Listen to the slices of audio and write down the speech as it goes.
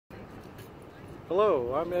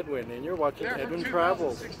Hello, I'm Edwin, and you're watching Edwin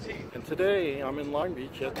Travels. And today I'm in Long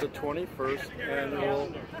Beach at the 21st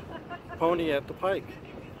annual Pony at the Pike.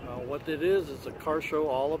 What it is a car show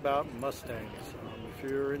all about Mustangs. If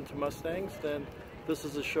you're into Mustangs, then this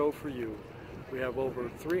is a show for you. We have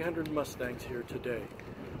over 300 Mustangs here today.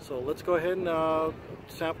 So let's go ahead and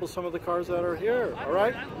sample some of the cars that are here. All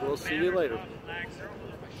right, we'll see you later.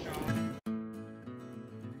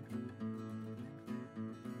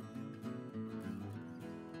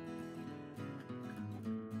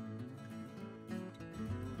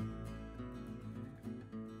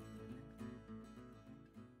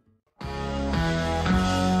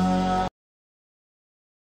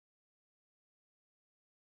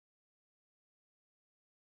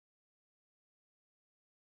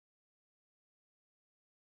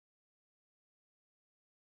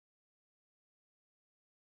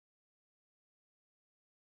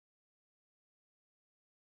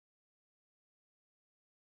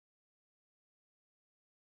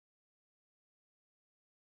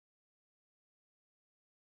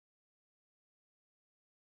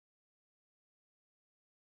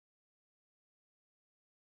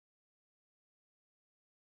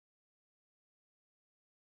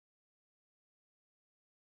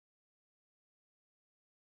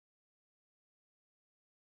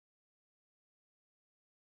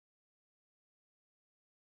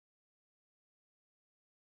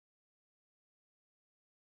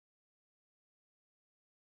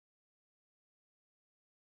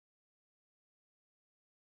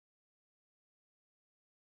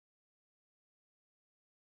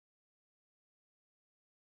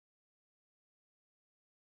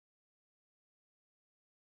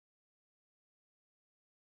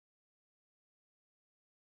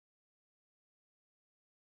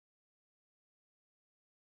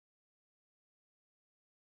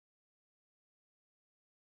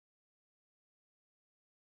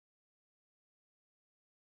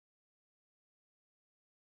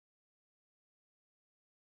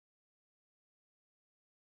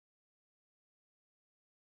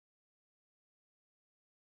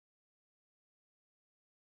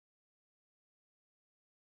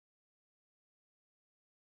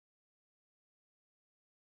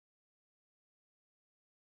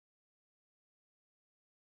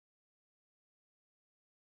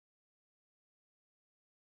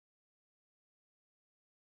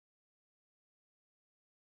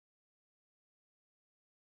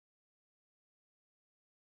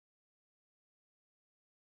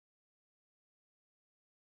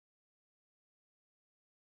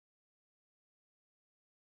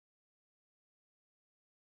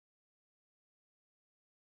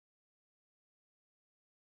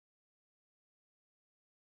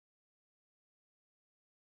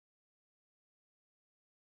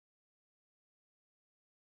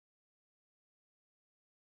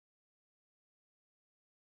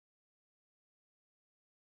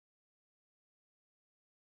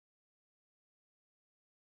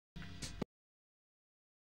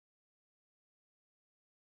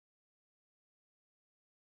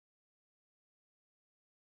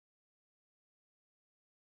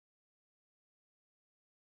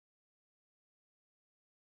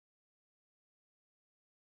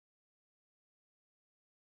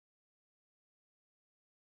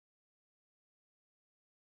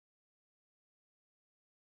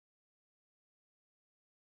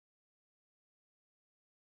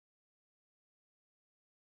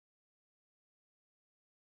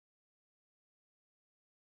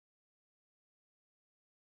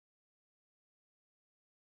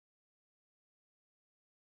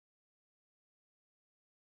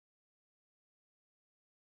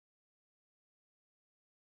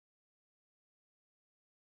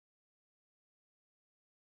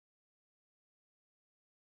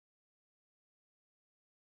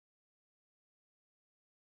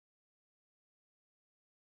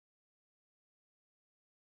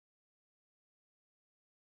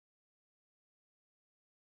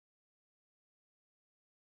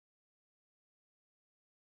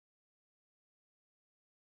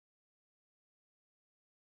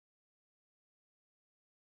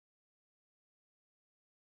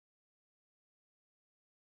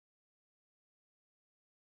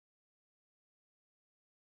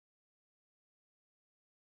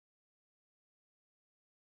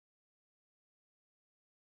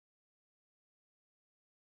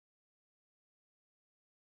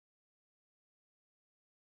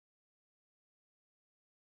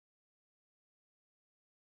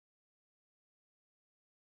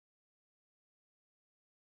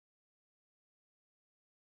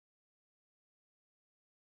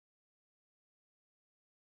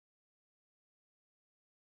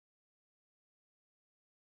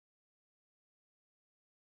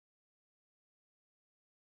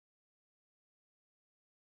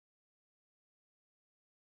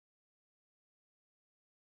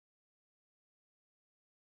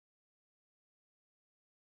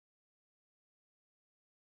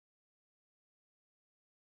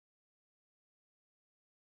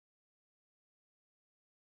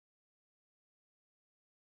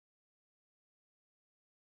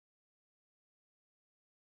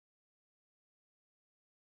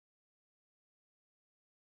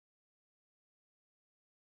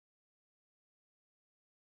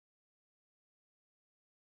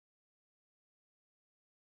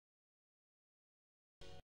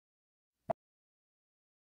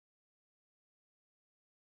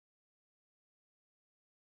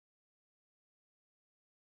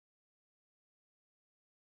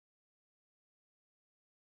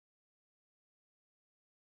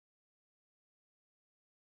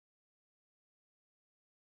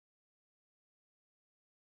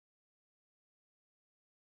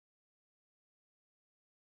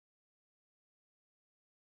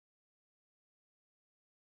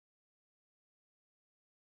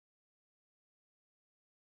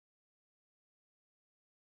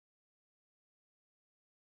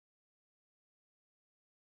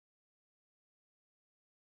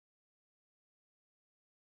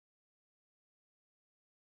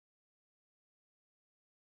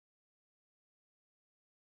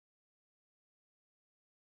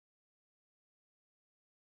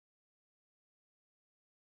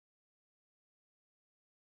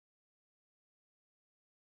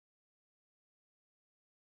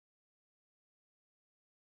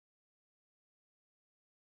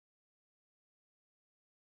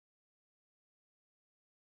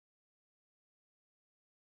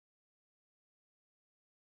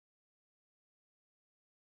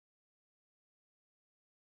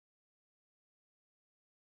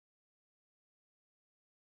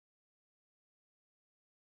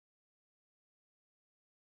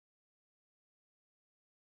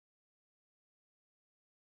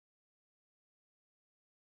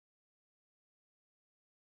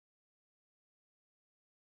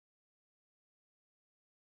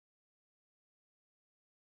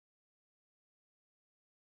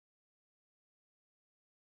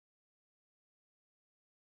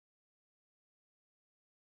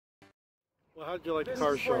 Well, how'd you like the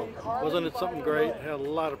car show? Wasn't it something great? Had a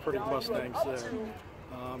lot of pretty Mustangs there.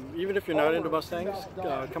 Even if you're not into Mustangs,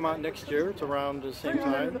 come out next year. It's around the same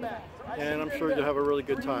time, and I'm sure you'll have a really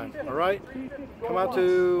good time. All right? Come out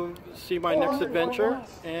to see my next adventure,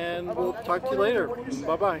 and we'll talk to you later.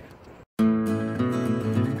 Bye-bye.